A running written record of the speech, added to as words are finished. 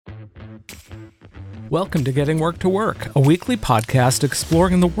Welcome to Getting Work to Work, a weekly podcast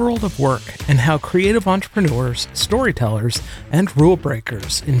exploring the world of work and how creative entrepreneurs, storytellers, and rule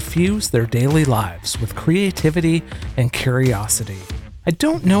breakers infuse their daily lives with creativity and curiosity. I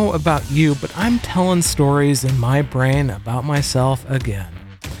don't know about you, but I'm telling stories in my brain about myself again.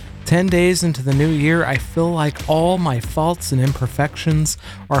 10 days into the new year, I feel like all my faults and imperfections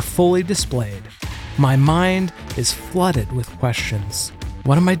are fully displayed. My mind is flooded with questions.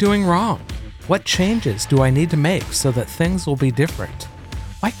 What am I doing wrong? What changes do I need to make so that things will be different?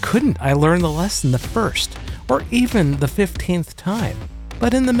 Why couldn't I learn the lesson the first or even the 15th time?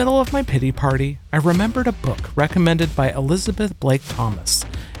 But in the middle of my pity party, I remembered a book recommended by Elizabeth Blake Thomas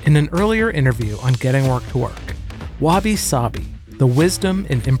in an earlier interview on Getting Work to Work. Wabi Sabi, The Wisdom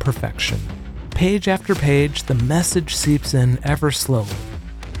in Imperfection. Page after page, the message seeps in ever slowly.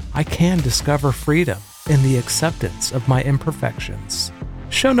 I can discover freedom in the acceptance of my imperfections.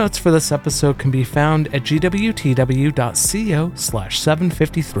 Show notes for this episode can be found at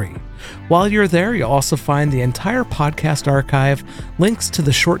GWTW.co/753. While you're there, you'll also find the entire podcast archive, links to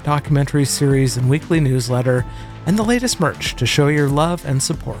the short documentary series and weekly newsletter, and the latest merch to show your love and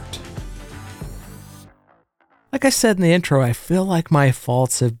support. Like I said in the intro, I feel like my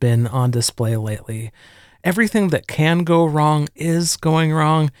faults have been on display lately. Everything that can go wrong is going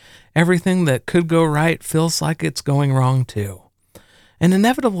wrong. Everything that could go right feels like it's going wrong too. And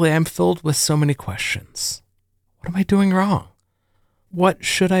inevitably, I'm filled with so many questions. What am I doing wrong? What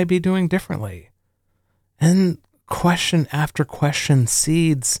should I be doing differently? And question after question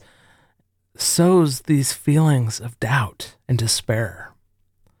sows these feelings of doubt and despair.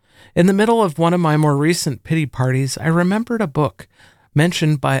 In the middle of one of my more recent pity parties, I remembered a book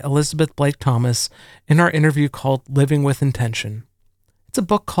mentioned by Elizabeth Blake Thomas in our interview called Living with Intention. It's a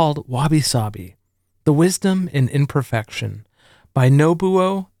book called Wabi Sabi, The Wisdom in Imperfection, by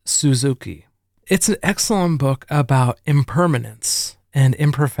Nobuo Suzuki. It's an excellent book about impermanence and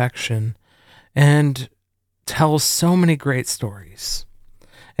imperfection and tells so many great stories.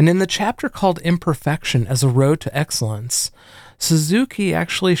 And in the chapter called Imperfection as a Road to Excellence, Suzuki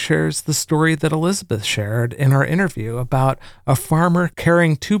actually shares the story that Elizabeth shared in our interview about a farmer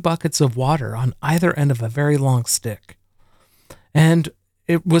carrying 2 buckets of water on either end of a very long stick. And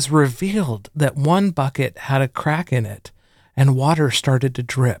it was revealed that one bucket had a crack in it, and water started to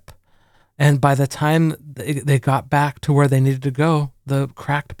drip. And by the time they got back to where they needed to go, the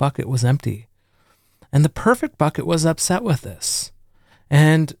cracked bucket was empty. And the perfect bucket was upset with this.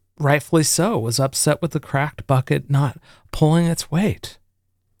 And rightfully so, was upset with the cracked bucket not pulling its weight.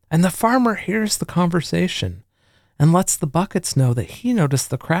 And the farmer hears the conversation and lets the buckets know that he noticed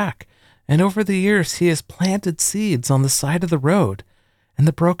the crack. And over the years, he has planted seeds on the side of the road. And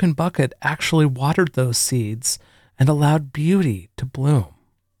the broken bucket actually watered those seeds and allowed beauty to bloom.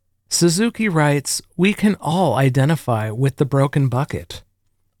 Suzuki writes, "We can all identify with the broken bucket.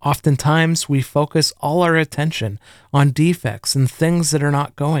 Oftentimes, we focus all our attention on defects and things that are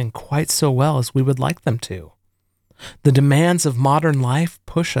not going quite so well as we would like them to. The demands of modern life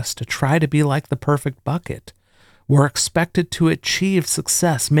push us to try to be like the perfect bucket. We're expected to achieve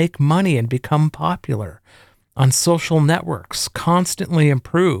success, make money, and become popular on social networks, constantly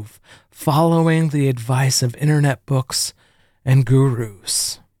improve, following the advice of internet books and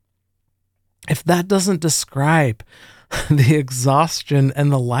gurus." If that doesn't describe the exhaustion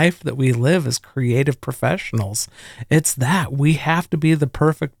and the life that we live as creative professionals, it's that we have to be the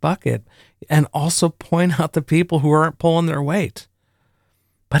perfect bucket and also point out the people who aren't pulling their weight.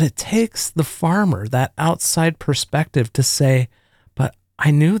 But it takes the farmer that outside perspective to say, but I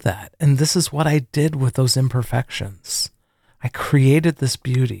knew that, and this is what I did with those imperfections. I created this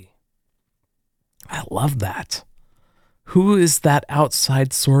beauty. I love that. Who is that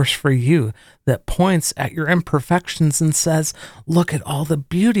outside source for you that points at your imperfections and says, look at all the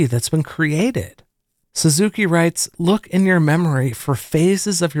beauty that's been created? Suzuki writes, "Look in your memory for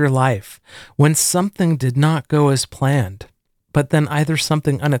phases of your life when something did not go as planned, but then either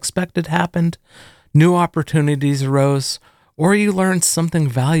something unexpected happened, new opportunities arose, or you learned something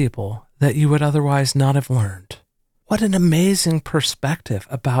valuable that you would otherwise not have learned." What an amazing perspective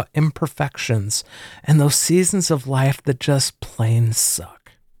about imperfections and those seasons of life that just plain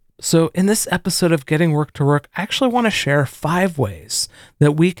suck. So in this episode of Getting Work to Work, I actually want to share 5 ways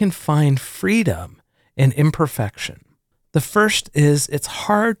that we can find freedom in imperfection. The first is it's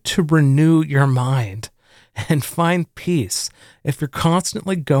hard to renew your mind and find peace if you're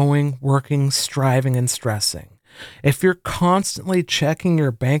constantly going, working, striving, and stressing. If you're constantly checking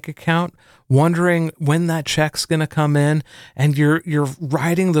your bank account, wondering when that check's going to come in, and you're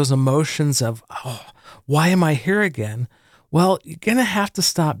riding those emotions of, oh, why am I here again? Well, you're going to have to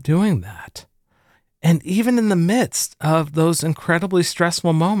stop doing that. And even in the midst of those incredibly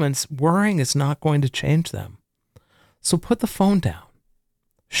stressful moments, worrying is not going to change them. So put the phone down,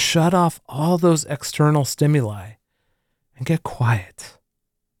 shut off all those external stimuli, and get quiet.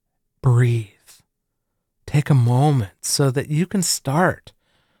 Breathe. Take a moment so that you can start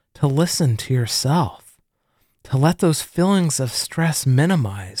to listen to yourself, to let those feelings of stress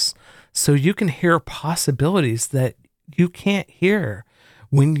minimize so you can hear possibilities that you can't hear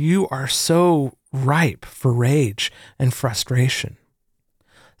when you are so ripe for rage and frustration.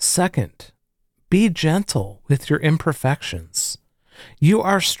 Second, be gentle with your imperfections. You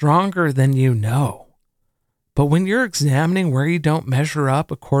are stronger than you know. But when you're examining where you don't measure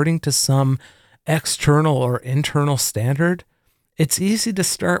up according to some external or internal standard, it's easy to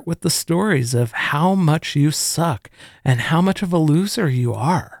start with the stories of how much you suck and how much of a loser you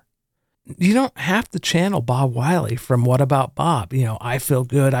are. You don't have to channel Bob Wiley from What About Bob? I feel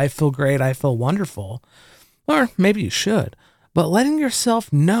good, I feel great, I feel wonderful. Or maybe you should, but letting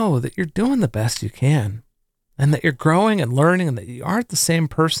yourself know that you're doing the best you can and that you're growing and learning and that you aren't the same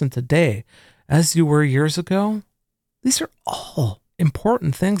person today as you were years ago. These are all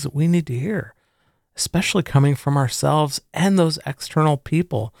important things that we need to hear, especially coming from ourselves and those external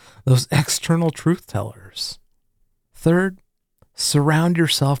people, those external truth tellers. Third, surround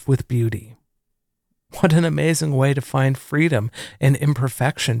yourself with beauty. What an amazing way to find freedom in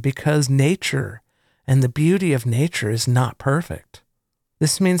imperfection, because nature and the beauty of nature is not perfect.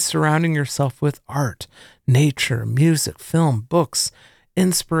 This means surrounding yourself with art, nature, music, film, books,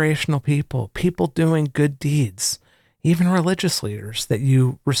 inspirational people, people doing good deeds, even religious leaders that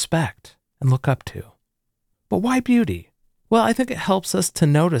you respect and look up to. But why beauty? Well, I think it helps us to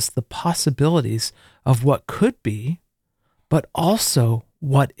notice the possibilities of what could be, but also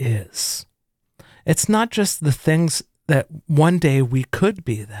what is. It's not just the things that one day we could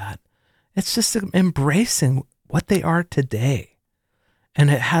be that. It's just embracing what they are today. And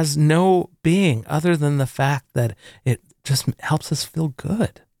it has no being other than the fact that it just helps us feel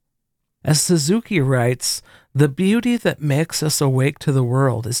good. As Suzuki writes, the beauty that makes us awake to the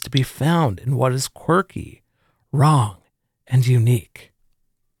world is to be found in what is quirky, wrong, and unique.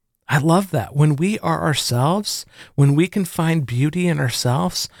 I love that. When we are ourselves, when we can find beauty in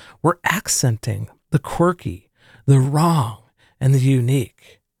ourselves, we're accenting the quirky, the wrong, and the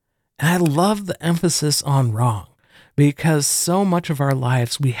unique. And I love the emphasis on wrong, because so much of our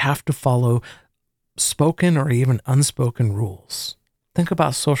lives we have to follow spoken or even unspoken rules. Think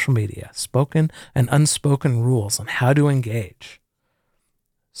about social media, spoken and unspoken rules on how to engage.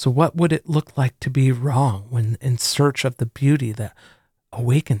 So what would it look like to be wrong when in search of the beauty that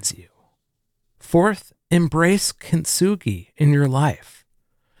awakens you? Fourth, embrace kintsugi in your life.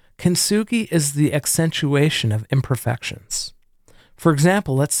 Kintsugi is the accentuation of imperfections. For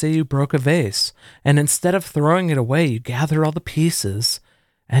example, let's say you broke a vase, and instead of throwing it away, you gathered all the pieces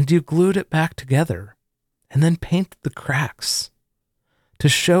and you glued it back together and then painted the cracks to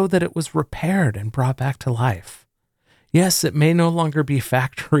show that it was repaired and brought back to life. Yes, it may no longer be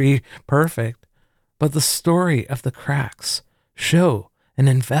factory perfect, but the story of the cracks show an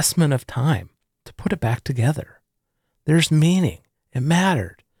investment of time to put it back together. There's meaning. It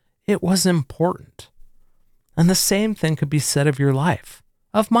mattered. It was important. And the same thing could be said of your life,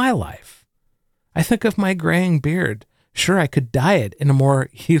 of my life. I think of my graying beard. Sure, I could dye it in a more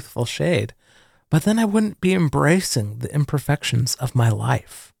youthful shade, but then I wouldn't be embracing the imperfections of my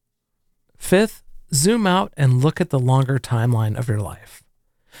life. Fifth, zoom out and look at the longer timeline of your life.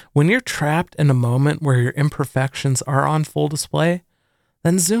 When you're trapped in a moment where your imperfections are on full display,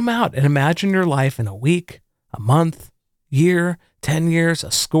 then zoom out and imagine your life in a week, a month, year, 10 years,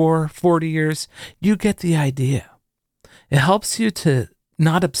 a score, 40 years. You get the idea. It helps you to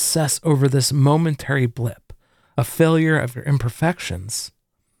not obsess over this momentary blip, a failure of your imperfections,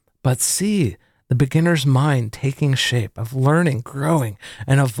 but see the beginner's mind taking shape of learning, growing,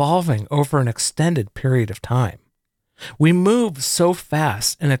 and evolving over an extended period of time. We move so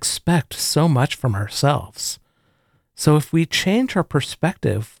fast and expect so much from ourselves. So if we change our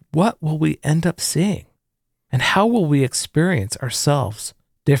perspective, what will we end up seeing? And how will we experience ourselves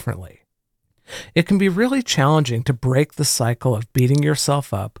differently? It can be really challenging to break the cycle of beating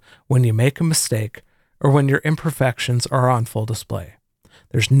yourself up when you make a mistake or when your imperfections are on full display.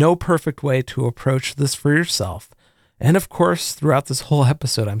 There's no perfect way to approach this for yourself. And of course, throughout this whole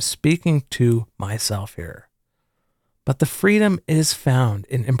episode, I'm speaking to myself here. But the freedom is found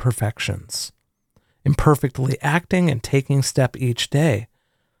in imperfections, imperfectly acting and taking step each day,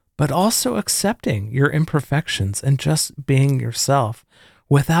 but also accepting your imperfections and just being yourself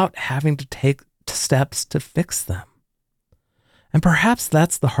without having to take steps to fix them. And perhaps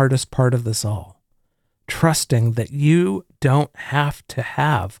that's the hardest part of this all. Trusting that you don't have to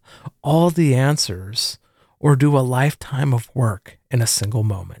have all the answers or do a lifetime of work in a single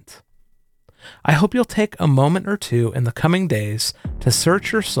moment. I hope you'll take a moment or two in the coming days to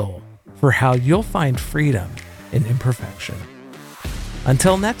search your soul for how you'll find freedom in imperfection.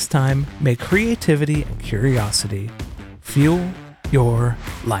 Until next time, may creativity and curiosity fuel your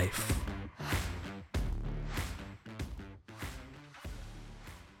life.